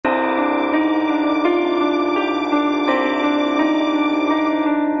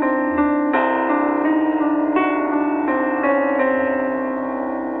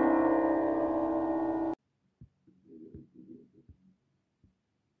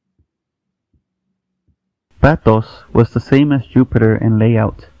Pathos was the same as Jupiter in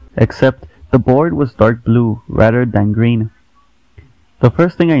layout, except the board was dark blue rather than green. The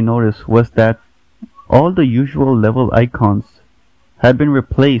first thing I noticed was that all the usual level icons had been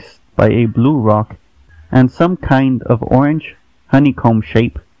replaced by a blue rock and some kind of orange honeycomb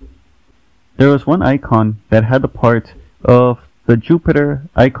shape. There was one icon that had the part of the Jupiter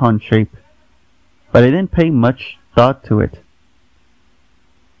icon shape, but I didn't pay much thought to it.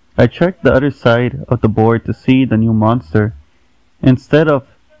 I checked the other side of the board to see the new monster. Instead of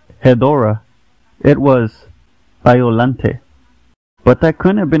Hedorah, it was Biollante. But that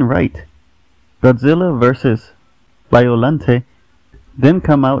couldn't have been right. Godzilla vs. Biollante didn't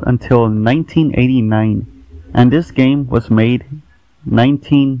come out until 1989, and this game was made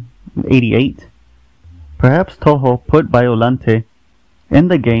 1988. Perhaps Toho put Biollante in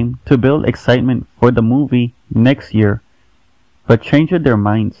the game to build excitement for the movie next year, but changed their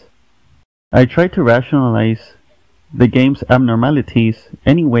minds. I tried to rationalize the game's abnormalities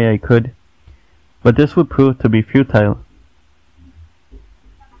any way I could, but this would prove to be futile.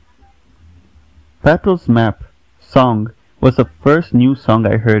 Pathos' map song was the first new song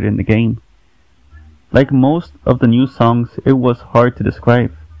I heard in the game. Like most of the new songs, it was hard to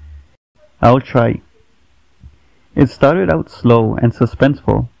describe. I'll try. It started out slow and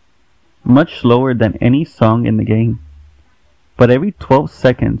suspenseful, much slower than any song in the game. But every 12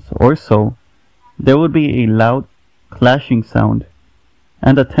 seconds or so, there would be a loud clashing sound,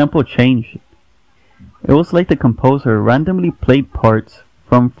 and the tempo changed. It was like the composer randomly played parts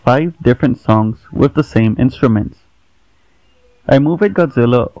from 5 different songs with the same instruments. I moved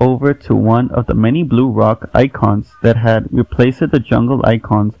Godzilla over to one of the many blue rock icons that had replaced the jungle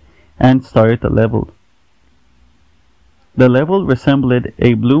icons and started the level. The level resembled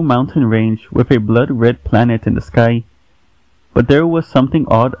a blue mountain range with a blood-red planet in the sky, but there was something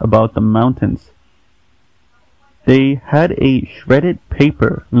odd about the mountains. They had a shredded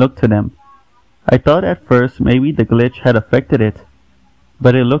paper look to them. I thought at first maybe the glitch had affected it,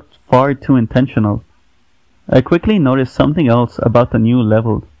 but it looked far too intentional. I quickly noticed something else about the new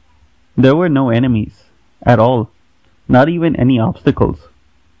level. There were no enemies at all, not even any obstacles.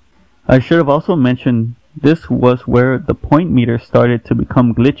 I should have also mentioned this was where the point meter started to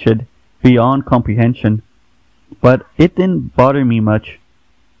become glitched beyond comprehension, but it didn't bother me much.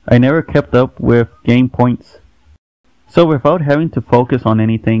 I never kept up with game points. So without having to focus on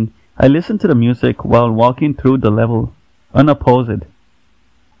anything, I listened to the music while walking through the level, unopposed.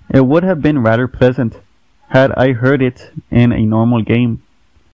 It would have been rather pleasant had I heard it in a normal game.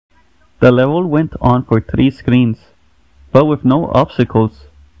 The level went on for 3 screens, but with no obstacles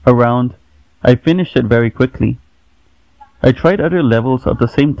around, I finished it very quickly. I tried other levels of the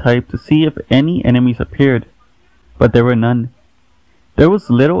same type to see if any enemies appeared, but there were none. There was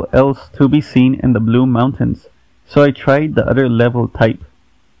little else to be seen in the Blue Mountains, so I tried the other level type.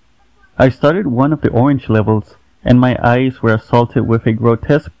 I started one of the orange levels, and my eyes were assaulted with a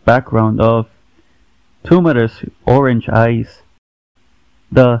grotesque background of tumorous orange eyes.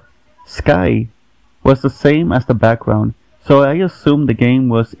 The sky was the same as the background, so I assumed the game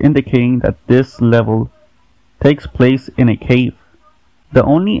was indicating that this level takes place in a cave. The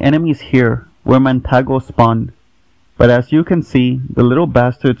only enemies here were Mantago spawn, but as you can see, the little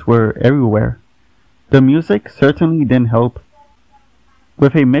bastards were everywhere. The music certainly didn't help.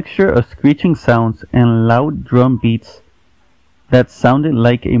 With a mixture of screeching sounds and loud drum beats that sounded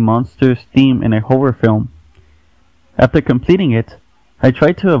like a monster's theme in a horror film. After completing it, I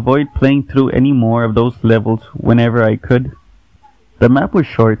tried to avoid playing through any more of those levels whenever I could. The map was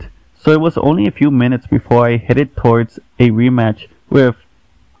short, so it was only a few minutes before I headed towards a rematch with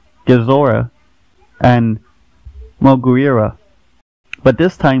Gezora and Moguera. But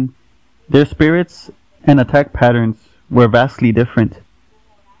this time, their spirits and attack patterns were vastly different.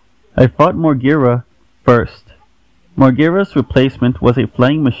 I fought Moguera first. Moguera's replacement was a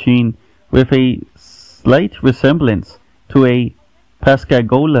flying machine with a slight resemblance to a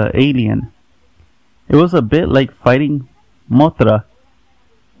Pascagoula alien. It was a bit like fighting Mothra,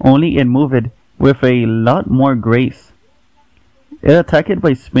 only it moved with a lot more grace. It attacked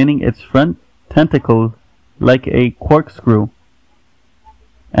by spinning its front tentacle like a corkscrew,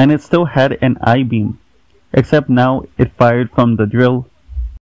 and it still had an I-beam, except now it fired from the drill.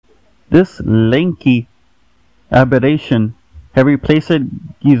 This lanky aberration had replaced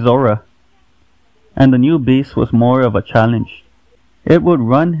Gezora, and the new beast was more of a challenge. It would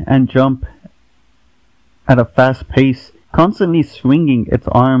run and jump at a fast pace, constantly swinging its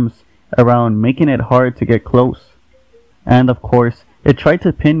arms around, making it hard to get close. And of course, it tried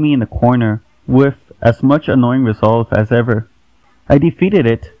to pin me in the corner with as much annoying resolve as ever. I defeated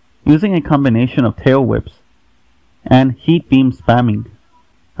it using a combination of tail whips, and heat beam spamming.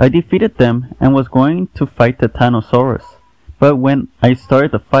 I defeated them and was going to fight Titanosaurus, but when I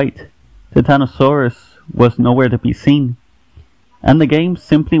started the fight, Titanosaurus was nowhere to be seen, and the game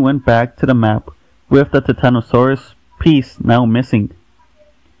simply went back to the map with the Titanosaurus piece now missing.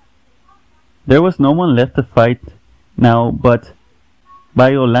 There was no one left to fight now but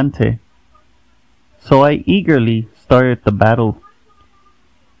Violante, so I eagerly started the battle.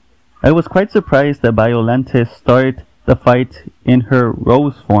 I was quite surprised that Violante started the fight in her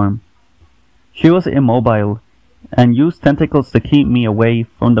rose form. She was immobile and used tentacles to keep me away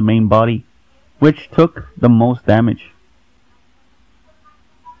from the main body, which took the most damage.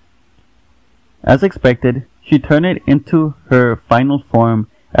 As expected, she turned it into her final form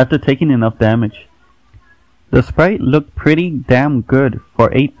after taking enough damage. The sprite looked pretty damn good for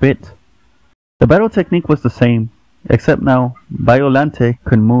 8-bit. The battle technique was the same, except now Violante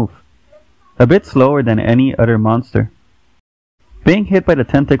could move, a bit slower than any other monster. Being hit by the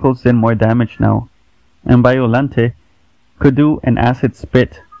tentacles did more damage now, and Violante could do an acid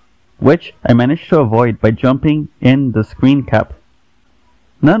spit, which I managed to avoid by jumping in the screen cap.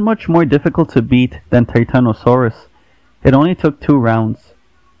 Not much more difficult to beat than Titanosaurus. It only took 2 rounds,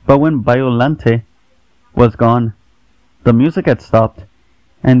 but when Violante was gone, the music had stopped,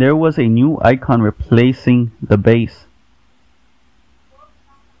 and there was a new icon replacing the base.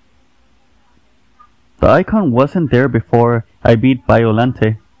 The icon wasn't there before I beat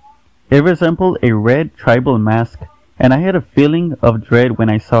Violante. It resembled a red tribal mask, and I had a feeling of dread when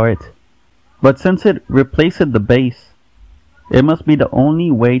I saw it. But since it replaced the base, it must be the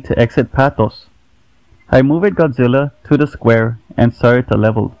only way to exit Pathos. I moved Godzilla to the square and started the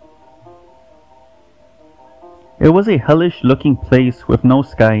level. It was a hellish looking place with no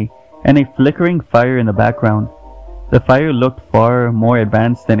sky and a flickering fire in the background. The fire looked far more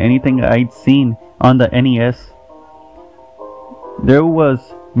advanced than anything I'd seen on the NES. There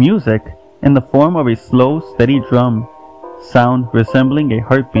was music in the form of a slow, steady drum sound resembling a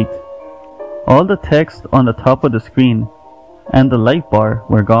heartbeat. All the text on the top of the screen and the light bar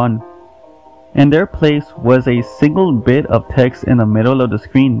were gone. In their place was a single bit of text in the middle of the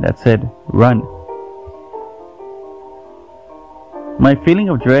screen that said, "Run." My feeling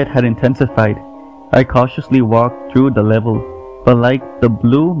of dread had intensified. I cautiously walked through the level, but like the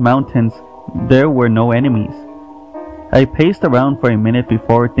blue mountains, there were no enemies. I paced around for a minute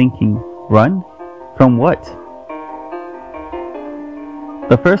before thinking, run? From what?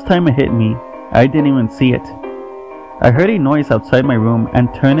 The first time it hit me, I didn't even see it. I heard a noise outside my room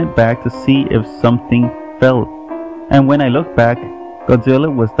and turned it back to see if something fell, and when I looked back,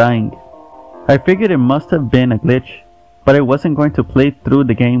 Godzilla was dying. I figured it must have been a glitch, but I wasn't going to play through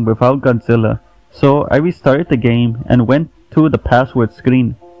the game without Godzilla, so I restarted the game and went to the password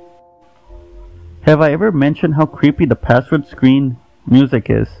screen. Have I ever mentioned how creepy the password screen music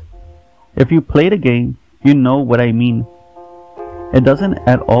is? If you play the game, you know what I mean. It doesn't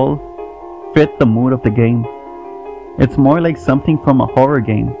at all fit the mood of the game. It's more like something from a horror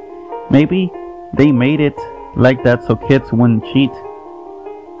game. Maybe they made it like that so kids wouldn't cheat.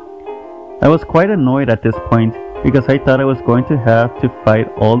 I was quite annoyed at this point because I thought I was going to have to fight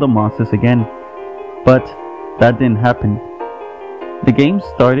all the monsters again, but that didn't happen. The game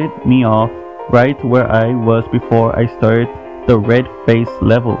started me off right where I was before I started the red face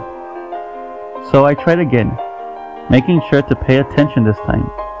level. So I tried again, making sure to pay attention this time.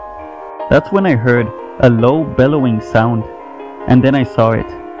 That's when I heard a low bellowing sound, and then I saw it.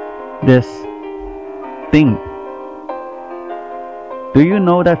 This thing. Do you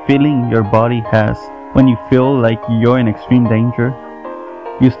know that feeling your body has when you feel like you're in extreme danger?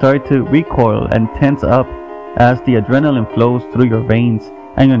 You start to recoil and tense up as the adrenaline flows through your veins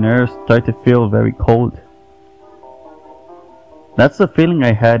and your nerves start to feel very cold. That's the feeling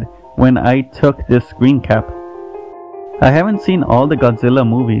I had when I took this screen cap. I haven't seen all the Godzilla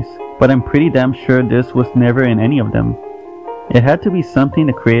movies, but I'm pretty damn sure this was never in any of them. It had to be something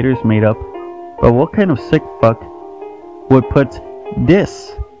the creators made up, but what kind of sick fuck would put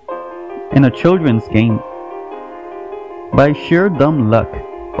this in a children's game? By sheer dumb luck,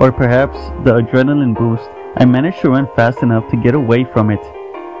 or perhaps the adrenaline boost, I managed to run fast enough to get away from it.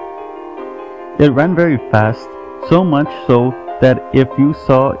 It ran very fast, so much so that if you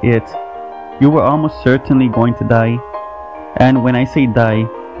saw it, you were almost certainly going to die. And when I say die,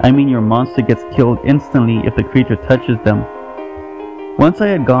 I mean your monster gets killed instantly if the creature touches them. Once I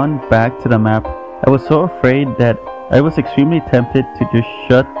had gone back to the map, I was so afraid that I was extremely tempted to just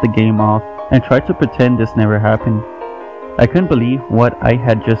shut the game off and try to pretend this never happened. I couldn't believe what I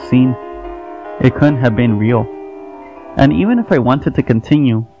had just seen. It couldn't have been real. And even if I wanted to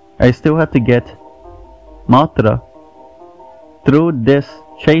continue, I still had to get Mothra through this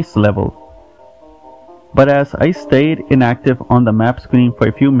chase level. But as I stayed inactive on the map screen for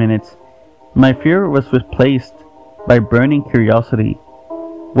a few minutes, my fear was replaced by burning curiosity.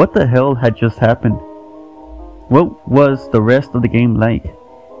 What the hell had just happened? What was the rest of the game like?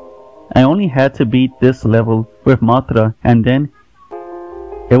 I only had to beat this level with Mothra and then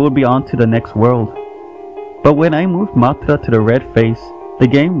it would be on to the next world. But when I moved Mothra to the red face, the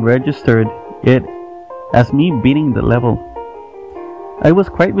game registered it as me beating the level. I was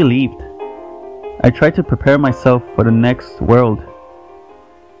quite relieved. I tried to prepare myself for the next world.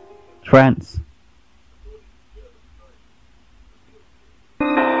 Trance.